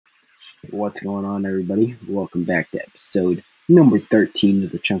What's going on, everybody? Welcome back to episode number 13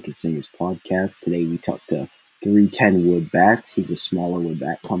 of the Chunky Singers podcast. Today we talk to 310 Wood Bats. He's a smaller wood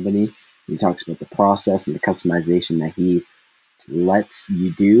bat company. He talks about the process and the customization that he lets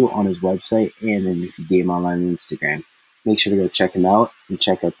you do on his website and then if you game online on Instagram. Make sure to go check him out and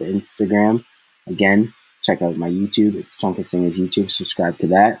check out the Instagram. Again, check out my YouTube. It's Chunky Singers YouTube. Subscribe to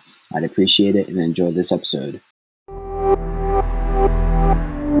that. I'd appreciate it and enjoy this episode.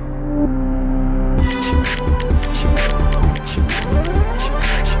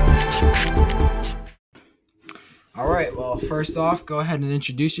 All right, well, first off, go ahead and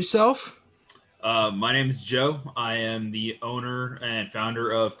introduce yourself. My name is Joe. I am the owner and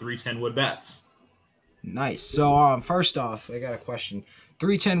founder of 310 Wood Bats. Nice. So, first off, I got a question.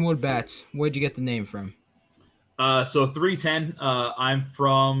 310 Wood Bats, where'd you get the name from? So 310, I'm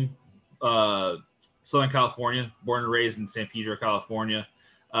from Southern California, born and raised in San Pedro, California.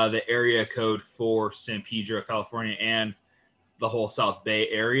 The area code for San Pedro, California, and the whole South Bay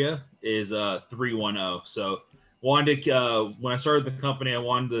area is 310. So wanted to, when I started the company, I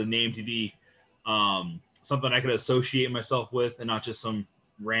wanted the name to be something I could associate myself with and not just some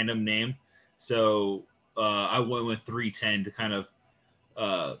random name. So I went with 310 to kind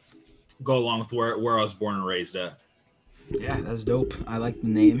of go along with where I was born and raised at. Yeah, that's dope. I like the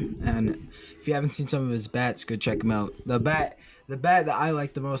name. And if you haven't seen some of his bats, go check him out. The bat that I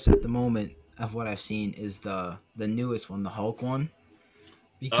like the most at the moment of what I've seen is the newest one, the Hulk one.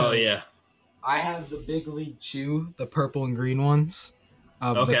 Oh, yeah. I have the Big League Chew, the purple and green ones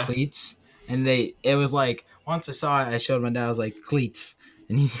of the cleats. And it was like, once I saw it, I showed my dad, I was like, cleats.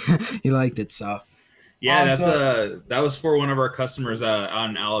 And he liked it, so. Yeah, that was for one of our customers out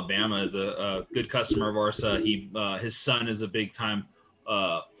in Alabama. Is a good customer of ours. His son is a big time,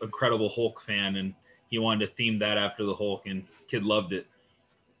 Incredible Hulk fan, and he wanted to theme that after the Hulk, and kid loved it.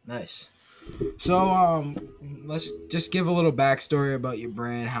 Nice. So let's just give a little backstory about your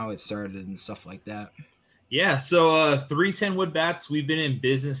brand, how it started, and stuff like that. Yeah, so 310 Wood Bats, we've been in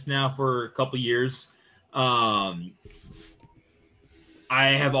business now for a couple years. I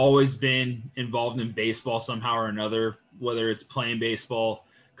have always been involved in baseball somehow or another, whether it's playing baseball,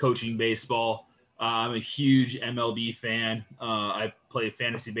 coaching baseball. I'm a huge MLB fan. I play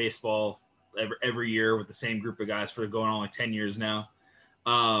fantasy baseball every year with the same group of guys for going on like 10 years now.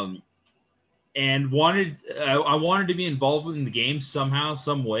 And I wanted to be involved in the game somehow,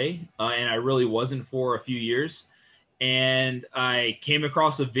 some way. And I really wasn't for a few years. And I came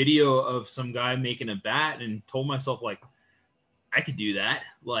across a video of some guy making a bat and told myself, like, I could do that.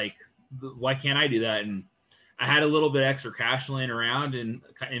 Like, why can't I do that? And I had a little bit extra cash laying around and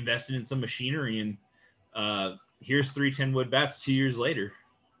invested in some machinery. And here's 310 Wood Bats 2 years later.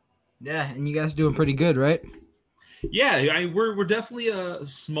 Yeah, and you guys doing pretty good, right? Yeah, we're definitely a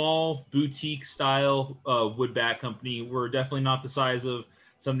small boutique style wood bat company. We're definitely not the size of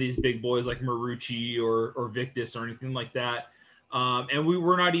some of these big boys like Marucci or Victus or anything like that. And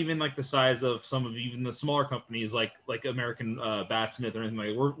we're not even like the size of some of even the smaller companies like American Batsmith or anything like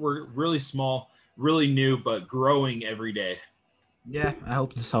that. We're really small, really new, but growing every day. Yeah, I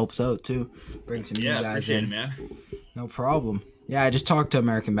hope this helps out too. Bring some new guys in. It, man. No problem. Yeah, I just talked to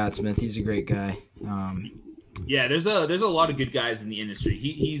American Batsmith. He's a great guy. Yeah, there's a lot of good guys in the industry.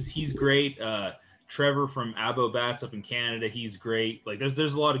 He's great. Trevor from Abo Bats up in Canada, he's great. Like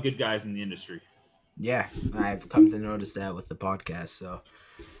there's a lot of good guys in the industry. Yeah, I've come to notice that with the podcast.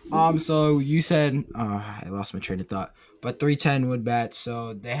 So you said I lost my train of thought, but 310 Wood Bats.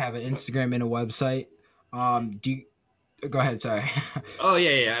 So they have an Instagram and a website. Do you go ahead? Sorry. Oh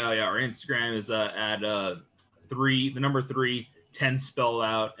yeah. Our Instagram is at the number 310 spelled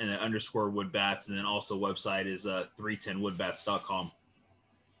out and then _ Wood Bats, and then also website is 310woodbats.com.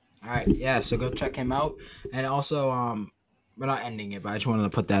 All right, yeah. So go check him out, and also we're not ending it, but I just wanted to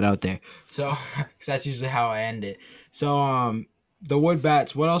put that out there. So, because that's usually how I end it. So, the Wood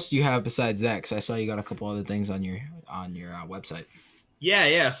Bats. What else do you have besides that? Because I saw you got a couple other things on your website.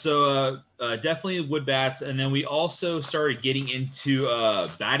 Yeah. So, definitely Wood Bats, and then we also started getting into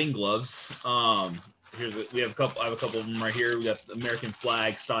batting gloves. I have a couple of them right here. We got the American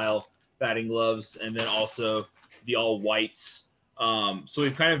flag style batting gloves, and then also the all whites. So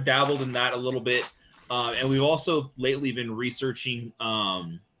we've kind of dabbled in that a little bit. And we've also lately been researching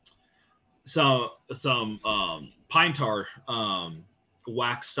some pine tar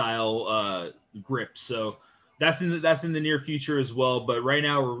wax style grips. So that's in the near future as well. But right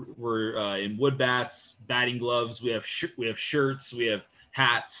now we're in wood bats, batting gloves. We have shirts, we have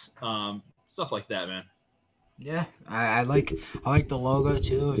hats, stuff like that, man. Yeah, I like the logo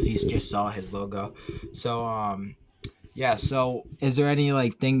too. If you just saw his logo, so Yeah. So, is there any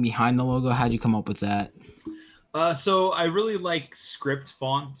like thing behind the logo? How'd you come up with that? So I really like script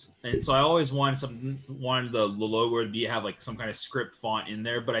font, and so I always wanted the logo to be have like some kind of script font in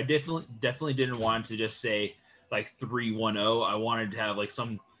there. But I definitely didn't want to just say like 310. I wanted to have like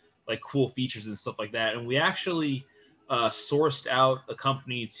some like cool features and stuff like that. And we actually sourced out a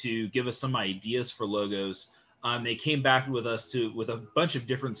company to give us some ideas for logos. They came back with us with a bunch of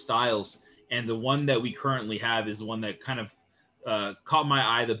different styles, and the one that we currently have is the one that kind of caught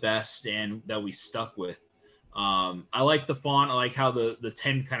my eye the best and that we stuck with. I like the font. I like how the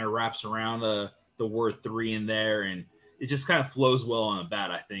 10 kind of wraps around the word 3 in there, and it just kind of flows well on a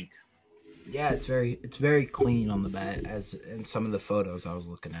bat, I think. Yeah, it's very clean on the bat as in some of the photos I was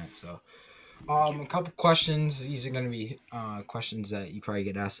looking at. So, a couple questions. These are gonna be questions that you probably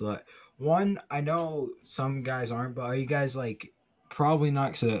get asked a lot. One, I know some guys aren't, but are you guys like probably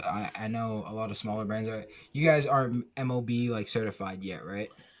not? Cause I know a lot of smaller brands are. You guys aren't MLB like certified yet, right?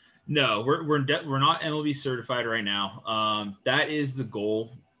 No, we're not MLB certified right now. That is the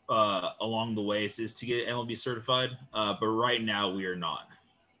goal along the way is to get MLB certified. But right now we are not.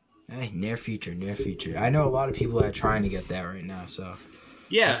 Hey, near future, near future. I know a lot of people that are trying to get that right now. So,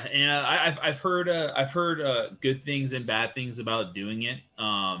 Yeah, and I've heard good things and bad things about doing it.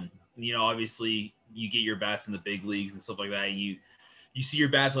 Obviously you get your bats in the big leagues and stuff like that. You see your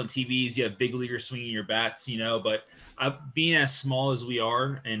bats on TVs. You have big leaguers swinging your bats, but being as small as we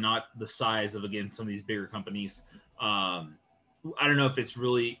are and not the size of, again, some of these bigger companies, I don't know if it's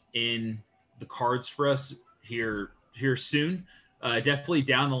really in the cards for us here soon. Definitely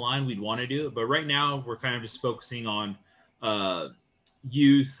down the line, we'd want to do it, but right now we're kind of just focusing on uh,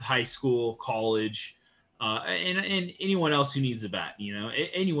 youth, high school, college, and anyone else who needs a bat.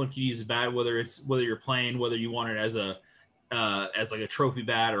 Anyone can use a bat, whether you're playing, whether you want it as like a trophy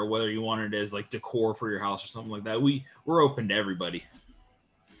bat, or whether you want it as like decor for your house or something like that. We're open to everybody.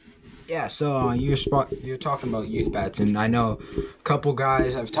 yeah. So you're talking about youth bats, and I know a couple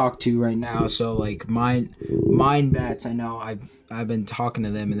guys I've talked to right now. So like mine bats, I know I've been talking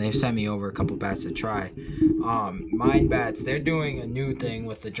to them, and they've sent me over a couple bats to try. Mine bats, they're doing a new thing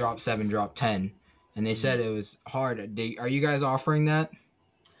with the drop 7, drop 10, and they said it was hard. Are you guys offering that?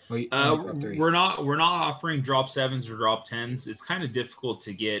 Or only drop 3? We're not offering drop 7s or drop 10s. It's kind of difficult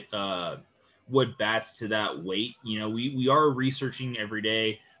to get wood bats to that weight. We are researching every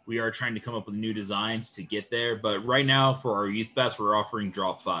day. We are trying to come up with new designs to get there. But right now, for our youth bats, we're offering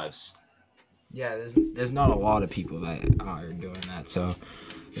drop 5s. Yeah, there's not a lot of people that are doing that. So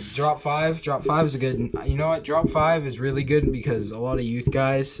drop 5 is a good. You know what? Drop 5 is really good because a lot of youth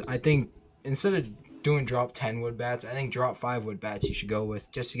guys. I think instead of doing drop 10 wood bats, I think drop 5 wood bats you should go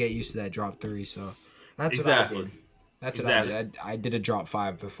with just to get used to that drop 3. So that's Exactly. what I did. That's Exactly. what I did. I did a drop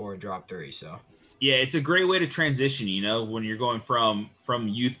 5 before a drop 3. So Yeah, it's a great way to transition. When you're going from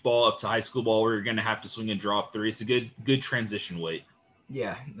youth ball up to high school ball, where you're going to have to swing a drop 3. It's a good transition weight.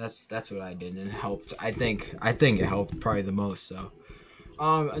 yeah, that's what I did and it helped. I think it helped probably the most. So.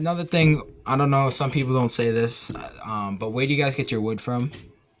 Another thing, I don't know, some people don't say this, but where do you guys get your wood from?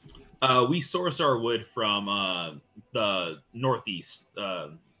 We source our wood from the northeast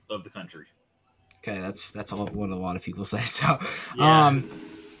of the country. Okay, that's what a lot of people say. So, Yeah, um,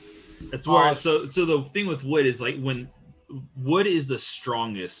 that's uh, where. So the thing with wood is like when wood is the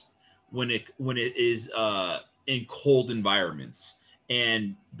strongest when it is in cold environments,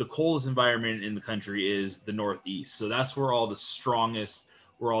 and the coldest environment in the country is the northeast. So that's where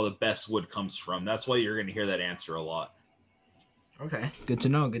where all the best wood comes from. That's why you're going to hear that answer a lot. okay, good to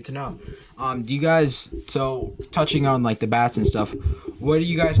know. Good to know. Do you guys touching on like the bats and stuff? What do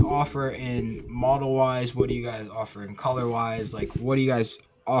you guys offer in model wise? What do you guys offer in color wise? Like, what do you guys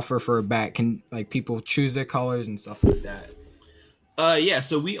offer for a bat? Can like people choose their colors and stuff like that? Yeah,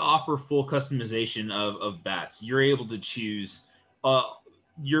 so we offer full customization of bats. You're able to choose uh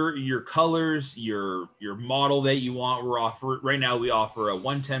your colors, your model that you want. We're offer right now we offer a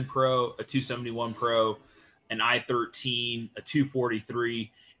 110 Pro, a 271 Pro, an I-13, a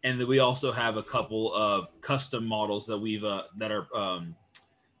 243, and then we also have a couple of custom models that are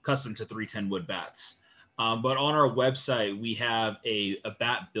custom to 310 wood bats. But on our website, we have a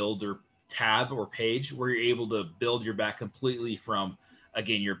bat builder tab or page where you're able to build your bat completely from,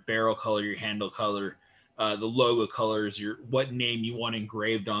 again, your barrel color, your handle color, the logo colors, your what name you want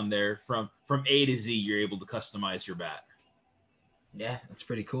engraved on there. From A to Z, you're able to customize your bat. Yeah, that's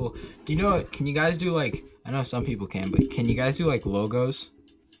pretty cool. Do you know? Can you guys do like? I know some people can, but can you guys do like logos?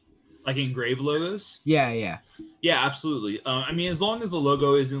 Like engraved logos. Yeah, yeah. Yeah, absolutely. I mean, as long as the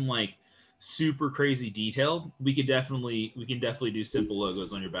logo isn't like super crazy detailed, we can definitely do simple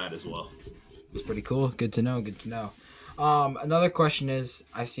logos on your bat as well. It's pretty cool. Good to know. Good to know. Another question is,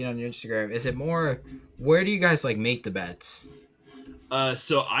 I've seen on your Instagram, is it more, where do you guys like make the bets?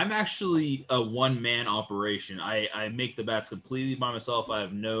 So I'm actually a one-man operation. I make the bats completely by myself. I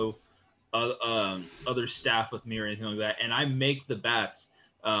have no other staff with me or anything like that, and I make the bats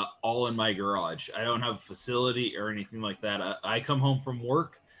all in my garage. I don't have a facility or anything like that. I come home from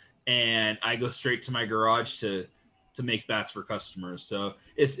work and I go straight to my garage to make bats for customers. So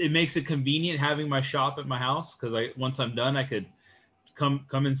it makes it convenient having my shop at my house because I once I'm done I could come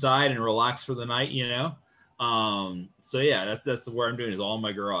inside and relax for the night. So yeah, that's where I'm doing is all in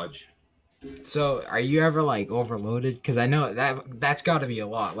my garage. So are you ever like overloaded? Because I know that's got to be a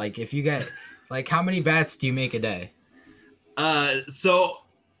lot. Like if you get, like, how many bats do you make a day? So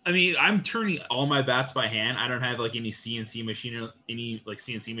I mean, I'm turning all my bats by hand. I don't have like any CNC machine, any like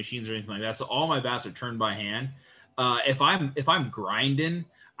CNC machines or anything like that. So all my bats are turned by hand. If I'm grinding,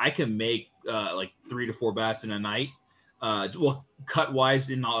 I can make like 3 to 4 bats in a night. Well, cut wise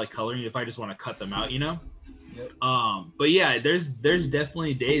and not like coloring. If I just want to cut them out. Yep. But yeah, there's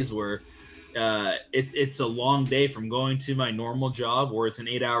definitely days where it's a long day from going to my normal job, where it's an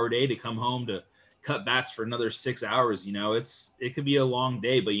 8-hour day to come home to cut bats for another 6 hours. It could be a long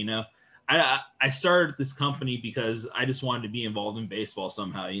day, but I started this company because I just wanted to be involved in baseball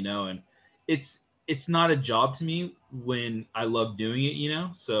somehow, and it's not a job to me when I love doing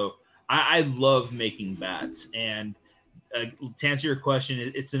it. So I love making bats, and to answer your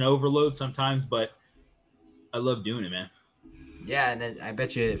question, it's an overload sometimes, but I love doing it, man. Yeah, and I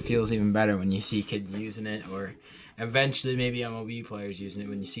bet you it feels even better when you see kids using it, or eventually maybe MLB players using it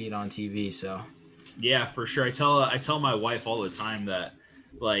when you see it on TV. So Yeah, for sure. I tell my wife all the time that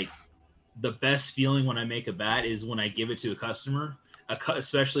like the best feeling when I make a bat is when I give it to a customer,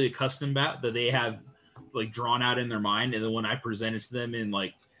 especially a custom bat that they have like drawn out in their mind, and then when I present it to them in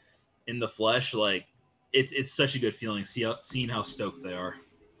the flesh, like it's such a good feeling. Seeing how stoked they are.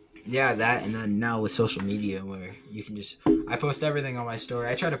 yeah, that, and then now with social media where you can just, I post everything on my story.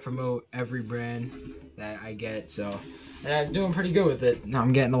 I try to promote every brand that I get, so, and I'm doing pretty good with it.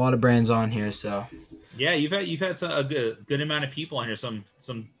 I'm getting a lot of brands on here, so Yeah, you've had a good amount of people on here, some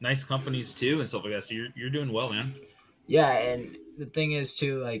nice companies too, and stuff like that. So you're doing well, man. yeah. And the thing is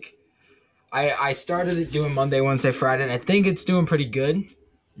too, like, I started it doing Monday, Wednesday, Friday, and I think it's doing pretty good,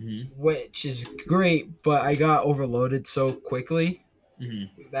 Hmm. which is great. But I got overloaded so quickly Hmm.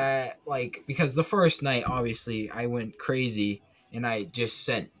 that, like, because the first night obviously I went crazy and I just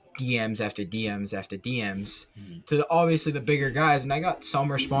sent DMs after DMs after DMs Hmm. to obviously the bigger guys, and I got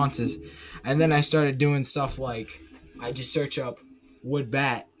some responses, and then I started doing stuff like I just search up wood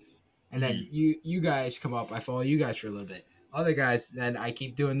bat, and then Hmm. you guys come up. I follow you guys for a little bit. Other guys, then I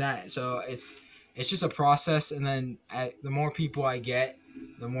keep doing that. So it's just a process, and then the more people I get,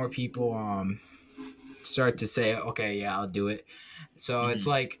 the more people start to say, okay, yeah, I'll do it. So it's Hmm.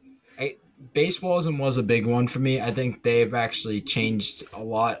 like, I, baseballism was a big one for me. I think they've actually changed a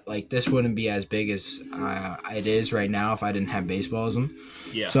lot. Like this wouldn't be as big as it is right now if I didn't have baseballism.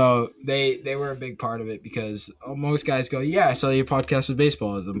 Yeah. So they were a big part of it because most guys go, yeah, I saw your podcast with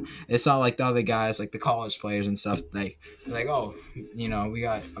baseballism. It's not like the other guys, like the college players and stuff. Like, oh, we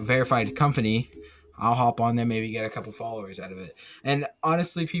got a verified company. I'll hop on there, maybe get a couple followers out of it. And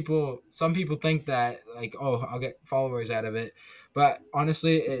honestly, some people think that, like, oh, I'll get followers out of it, but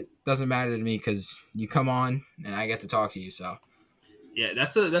honestly, it doesn't matter to me because you come on and I get to talk to you. So Yeah,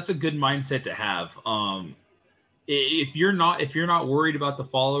 that's a good mindset to have. If you're not worried about the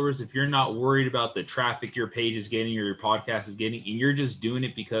followers, if you're not worried about the traffic your page is getting or your podcast is getting, and you're just doing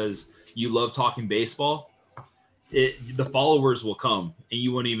it because you love talking baseball, the followers will come, and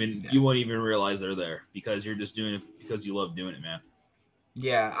you won't even yeah, you won't even realize they're there because you're just doing it because you love doing it, man.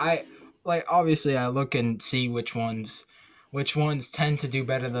 yeah, I like, obviously I look and see which ones tend to do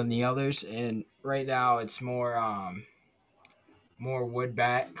better than the others, and right now it's more wood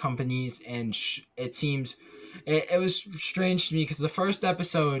bat companies, and it seems it was strange to me because the first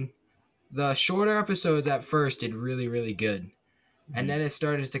episode, the shorter episodes at first did really really good, and Hmm. then it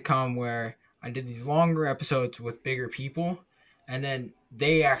started to come where I did these longer episodes with bigger people, and then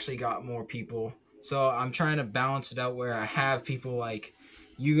they actually got more people. So I'm trying to balance it out where I have people like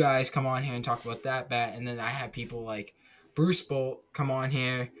you guys come on here and talk about that bat, and then I have people like Bruce Bolt come on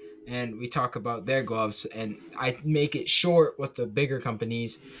here and we talk about their gloves, and I make it short with the bigger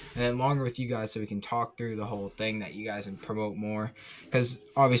companies and then longer with you guys so we can talk through the whole thing that you guys can promote more, because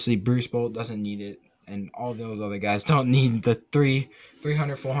obviously Bruce Bolt doesn't need it and all those other guys don't need the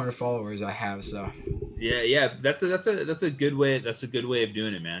 300 400 followers I have. So Yeah, yeah, that's a good way. That's a good way of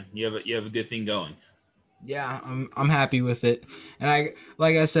doing it, man. You have a good thing going. yeah, I'm happy with it. And I,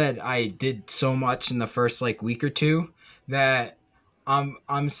 like I said, I did so much in the first like week or two, that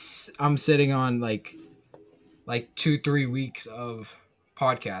I'm sitting on like 2-3 weeks of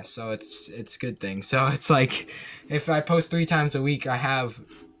podcasts, so it's a good thing. So it's like if I post 3 times a week, I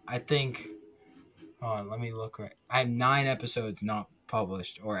think hold on, let me look right. I have 9 episodes not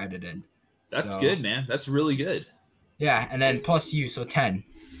published or edited. That's So good, man. That's really good. yeah, and then plus you, so 10.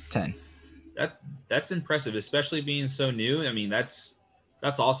 That that's impressive, especially being so new. I mean, that's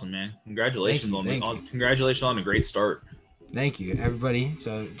awesome, man. Congratulations Thank you. Congratulations on a great start. Thank you, everybody.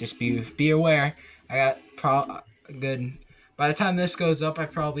 So just be aware. I got good. By the time this goes up, I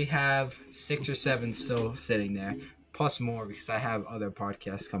probably have 6 or 7 still sitting there, plus more because I have other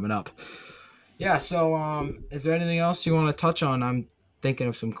podcasts coming up. Yeah. So is there anything else you want to touch on? I'm thinking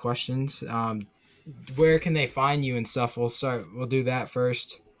of some questions. Where can they find you and stuff? We'll do that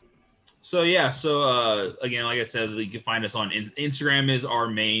first. So yeah, so again, like I said, you can find us on Instagram is our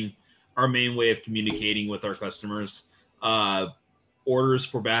main way of communicating with our customers. Orders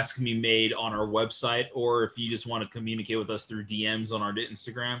for bats can be made on our website, or if you just want to communicate with us through DMs on our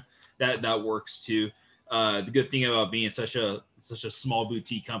Instagram, that works too. The good thing about being such a small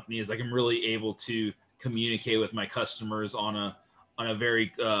boutique company is like I'm really able to communicate with my customers on a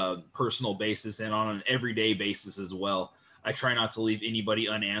very personal basis and on an everyday basis as well. I try not to leave anybody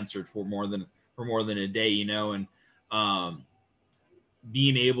unanswered for more than a day, you know, and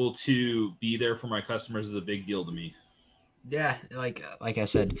being able to be there for my customers is a big deal to me. Yeah, like I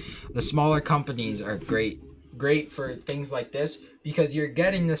said, the smaller companies are great for things like this because you're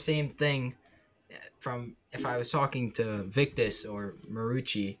getting the same thing from if I was talking to Victus or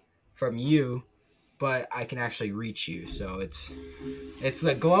Marucci from you, but I can actually reach you. So it's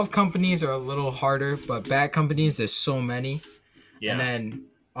the glove companies are a little harder, but bat companies there's so many. Yeah. And then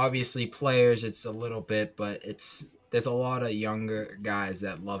obviously players it's a little bit, but there's a lot of younger guys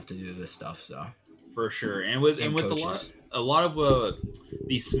that love to do this stuff, so For sure, and with coaches. a lot of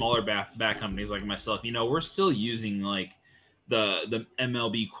these smaller bat companies like myself, you know, we're still using like the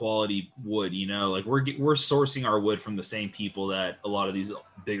MLB quality wood. You know, like we're sourcing our wood from the same people that a lot of these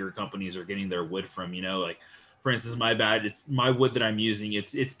bigger companies are getting their wood from. You know, like for instance, it's my wood that I'm using.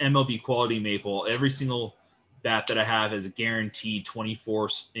 It's MLB quality maple. Every single bat that I have is guaranteed 24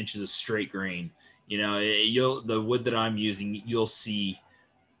 inches of straight grain. You know, the wood that I'm using, you'll see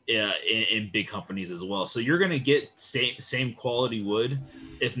in big companies as well. So you're going to get same quality wood,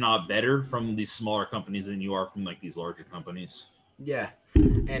 if not better, from these smaller companies than you are from like these larger companies. Yeah,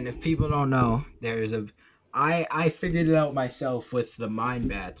 and if people don't know, I figured it out myself with the Mind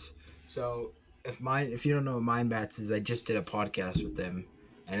Bats. So if you don't know what Mind Bats is, I just did a podcast with them,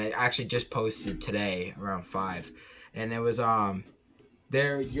 and it actually just posted today around 5, and it was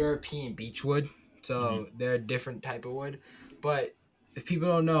they're European beechwood, so they're a different type of wood, but if people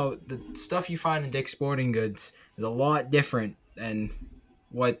don't know, the stuff you find in Dick's Sporting Goods is a lot different than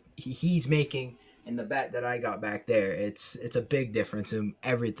what he's making in the bat that I got back there. It's a big difference in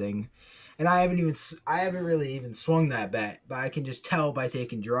everything, and I haven't really even swung that bat, but I can just tell by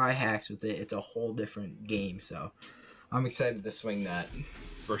taking dry hacks with it. It's a whole different game. So I'm excited to swing that.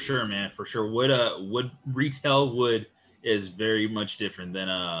 For sure, man. For sure, wood retail wood is very much different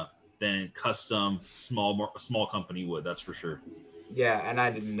than custom small company wood. That's for sure. Yeah, and I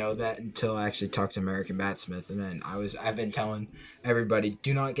didn't know that until I actually talked to American Batsmith, and then I've been telling everybody,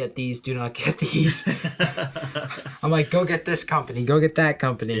 do not get these. I'm like, go get this company, go get that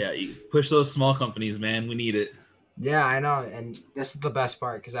company. Yeah, you push those small companies, man. We need it. Yeah, I know, and this is the best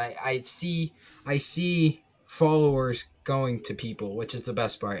part because I see followers going to people, which is the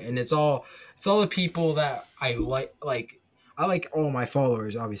best part, and it's all the people that I like. Like I like all my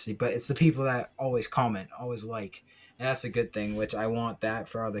followers, obviously, but it's the people that always comment, always like. And that's a good thing, which I want that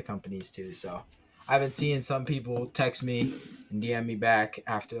for other companies too. So I've been seeing some people text me and DM me back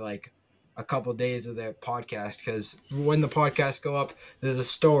after like a couple days of their podcast because when the podcasts go up, there's a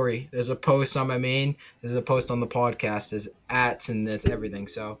story, there's a post on my main, there's a post on the podcast, there's ats and there's everything.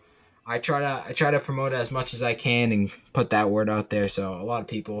 So I try to promote it as much as I can and put that word out there. So a lot of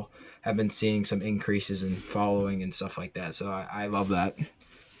people have been seeing some increases in following and stuff like that. So I love that.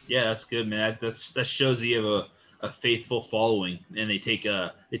 Yeah, that's good, man. That shows you have a faithful following, and they take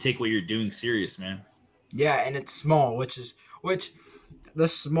what you're doing serious, man. Yeah, and it's small, which the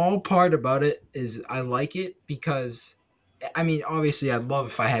small part about it is I like it because, I mean, obviously I'd love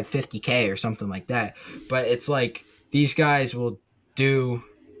if I had 50K or something like that, but it's like these guys will do,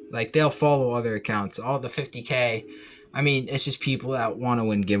 like they'll follow other accounts. All the 50K, I mean, it's just people that want to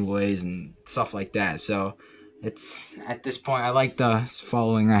win giveaways and stuff like that. So it's at this point I like the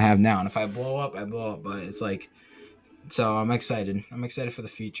following I have now, and if I blow up, I blow up. But it's like, so I'm excited. I'm excited for the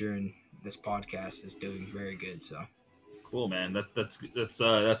future, and this podcast is doing very good. So Cool, man. That's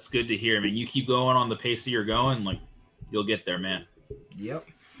good to hear. I mean, you keep going on the pace that you're going, like you'll get there, man. Yep.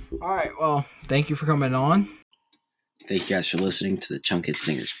 All right. Well, thank you for coming on. Thank you guys for listening to the Chunkin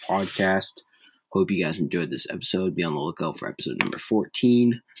Singers podcast. Hope you guys enjoyed this episode. Be on the lookout for episode number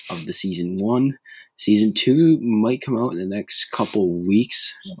 14 of the season 1. Season 2 might come out in the next couple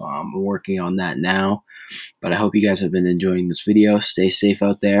weeks. I'm working on that now. But I hope you guys have been enjoying this video. Stay safe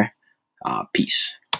out there. Peace.